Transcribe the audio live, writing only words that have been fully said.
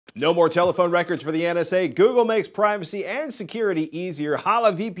No more telephone records for the NSA. Google makes privacy and security easier.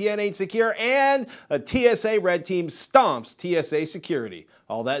 Hola VPN ain't secure. And a TSA red team stomps TSA security.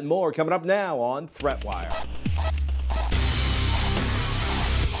 All that and more coming up now on ThreatWire.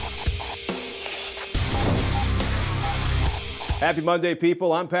 Happy Monday,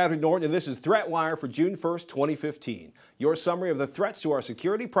 people. I'm Patrick Norton, and this is ThreatWire for June 1st, 2015. Your summary of the threats to our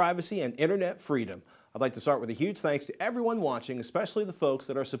security, privacy, and internet freedom. I'd like to start with a huge thanks to everyone watching, especially the folks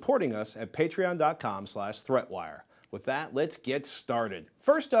that are supporting us at patreon.com/threatwire. With that, let's get started.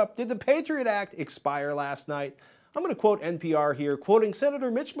 First up, did the Patriot Act expire last night? I'm going to quote NPR here, quoting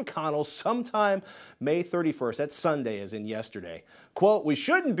Senator Mitch McConnell sometime May 31st. That's Sunday, as in yesterday. Quote, "We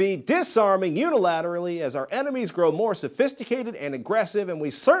shouldn't be disarming unilaterally as our enemies grow more sophisticated and aggressive, and we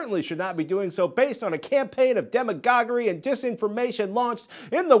certainly should not be doing so based on a campaign of demagoguery and disinformation launched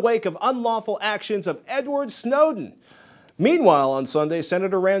in the wake of unlawful actions of Edward Snowden." Meanwhile, on Sunday,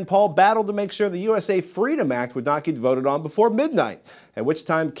 Senator Rand Paul battled to make sure the USA Freedom Act would not get voted on before midnight, at which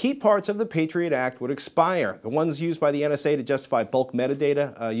time key parts of the Patriot Act would expire. The ones used by the NSA to justify bulk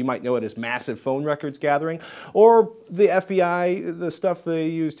metadata, you might know it as massive phone records gathering, or the FBI, the stuff they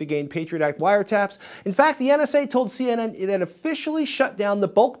use to gain Patriot Act wiretaps. In fact, the NSA told CNN it had officially shut down the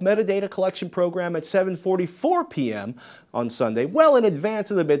bulk metadata collection program at 7:44 p.m. on Sunday, well in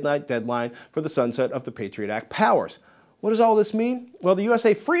advance of the midnight deadline for the sunset of the Patriot Act powers. What does all this mean? Well, the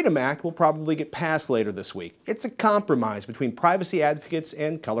USA Freedom Act will probably get passed later this week. It's a compromise between privacy advocates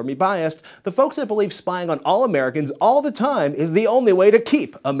and, color me biased, the folks that believe spying on all Americans all the time is the only way to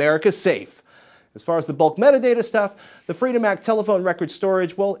keep America safe. As far as the bulk metadata stuff, the Freedom Act telephone record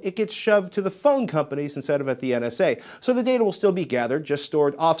storage, well, it gets shoved to the phone companies instead of at the NSA. So the data will still be gathered, just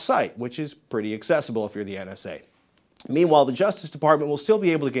stored off-site, which is pretty accessible if you're the NSA. Meanwhile, the Justice Department will still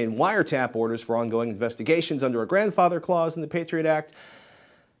be able to gain wiretap orders for ongoing investigations under a grandfather clause in the Patriot Act.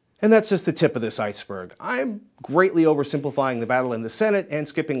 And that's just the tip of this iceberg. I'm greatly oversimplifying the battle in the Senate and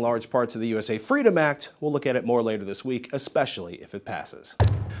skipping large parts of the USA Freedom Act. We'll look at it more later this week, especially if it passes.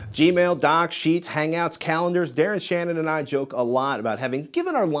 Gmail, Docs, Sheets, Hangouts, Calendars. Darren Shannon and I joke a lot about having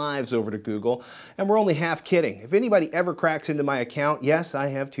given our lives over to Google, and we're only half kidding. If anybody ever cracks into my account, yes, I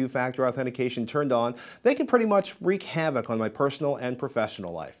have two-factor authentication turned on, they can pretty much wreak havoc on my personal and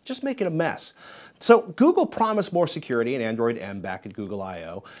professional life. Just make it a mess. So Google promised more security in Android M back at Google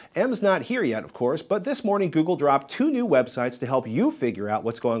I/O. M's not here yet, of course, but this morning Google dropped 2 new websites to help you figure out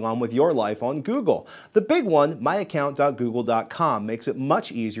what's going on with your life on Google. The big one, myaccount.google.com, makes it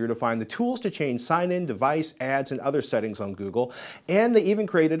much easier to find the tools to change sign-in, device, ads, and other settings on Google, and they even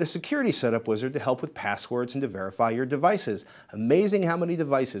created a security setup wizard to help with passwords and to verify your devices. Amazing how many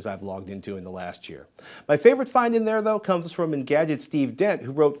devices I've logged into in the last year. My favorite find in there, though, comes from Engadget Steve Dent,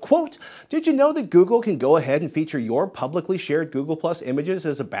 who wrote, quote, "Did you know that Google can go ahead and feature your publicly shared Google Plus images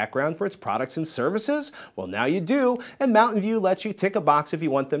as a background for its products and services? Well, now you do, and Mountain View lets you tick a box if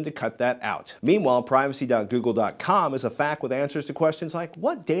you want them to cut that out." Meanwhile, privacy.google.com is a FAQ with answers to questions like,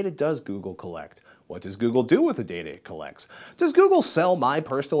 what data does Google collect? What does Google do with the data it collects? Does Google sell my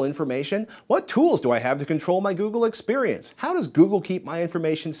personal information? What tools do I have to control my Google experience? How does Google keep my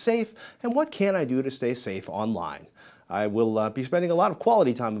information safe? And what can I do to stay safe online? I will be spending a lot of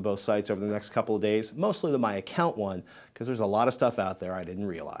quality time on both sites over the next couple of days, mostly the My Account one, because there's a lot of stuff out there I didn't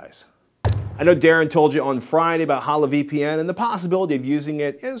realize. I know Darren told you on Friday about Hola VPN and the possibility of using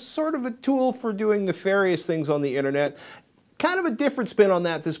it as sort of a tool for doing nefarious things on the internet. Kind of a different spin on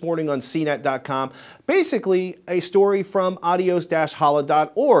that this morning on cnet.com. Basically, a story from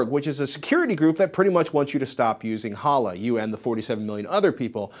Adios-Hola.org, which is a security group that pretty much wants you to stop using Hola, you and the 47 million other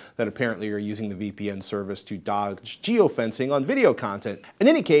people that apparently are using the VPN service to dodge geofencing on video content. In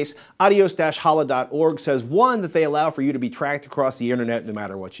any case, Adios-Hola.org says, 1, that they allow for you to be tracked across the internet no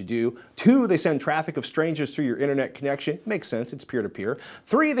matter what you do. 2, they send traffic of strangers through your internet connection. Makes sense, it's peer-to-peer.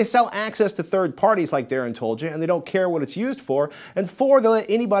 3, they sell access to third parties like Darren told you, and they don't care what it's used for. And 4, they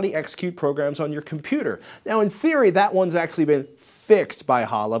let anybody execute programs on your computer. Now, in theory, that one's actually been fixed by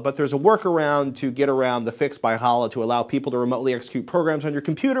Hola, but there's a workaround to get around the fix by Hola to allow people to remotely execute programs on your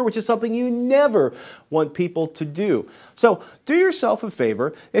computer, which is something you never want people to do. So do yourself a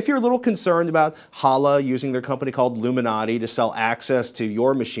favor. If you're a little concerned about Hola using their company called Luminati to sell access to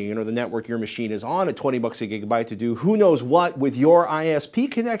your machine or the network your machine is on at 20 bucks a gigabyte to do who knows what with your ISP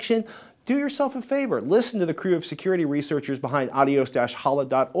connection, do yourself a favor. Listen to the crew of security researchers behind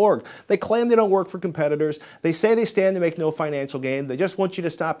Adios-Hola.org. They claim they don't work for competitors. They say they stand to make no financial gain. They just want you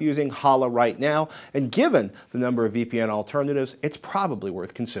to stop using Hola right now. And given the number of VPN alternatives, it's probably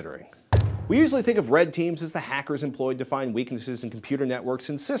worth considering. We usually think of red teams as the hackers employed to find weaknesses in computer networks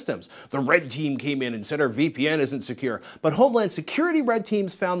and systems. The red team came in and said our VPN isn't secure. But Homeland Security red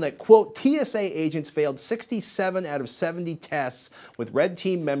teams found that, quote, TSA agents failed 67 out of 70 tests, with red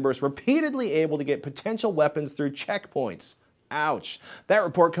team members repeatedly able to get potential weapons through checkpoints. Ouch. That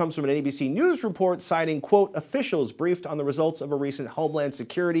report comes from an ABC News report citing, quote, officials briefed on the results of a recent Homeland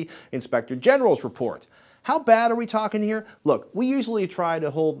Security Inspector General's report. How bad are we talking here? Look, we usually try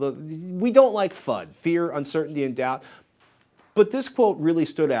to we don't like FUD, fear, uncertainty, and doubt, but this quote really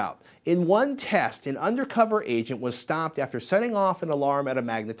stood out. In one test, an undercover agent was stopped after setting off an alarm at a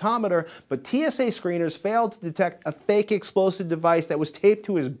magnetometer, but TSA screeners failed to detect a fake explosive device that was taped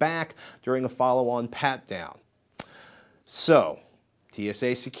to his back during a follow-on pat-down. So,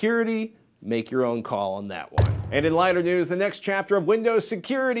 TSA Security, make your own call on that one. And in lighter news, the next chapter of Windows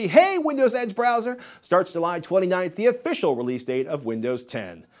Security, hey Windows Edge browser, starts July 29th, the official release date of Windows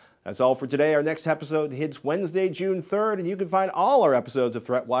 10. That's all for today. Our next episode hits Wednesday, June 3rd, and you can find all our episodes of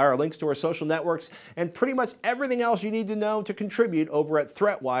ThreatWire, links to our social networks, and pretty much everything else you need to know to contribute over at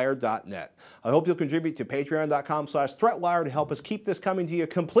threatwire.net. I hope you'll contribute to patreon.com/threatwire to help us keep this coming to you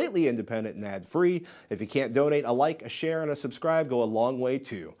completely independent and ad-free. If you can't donate, a like, a share, and a subscribe go a long way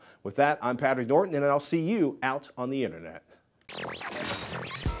too. With that, I'm Patrick Norton, and I'll see you out on the internet.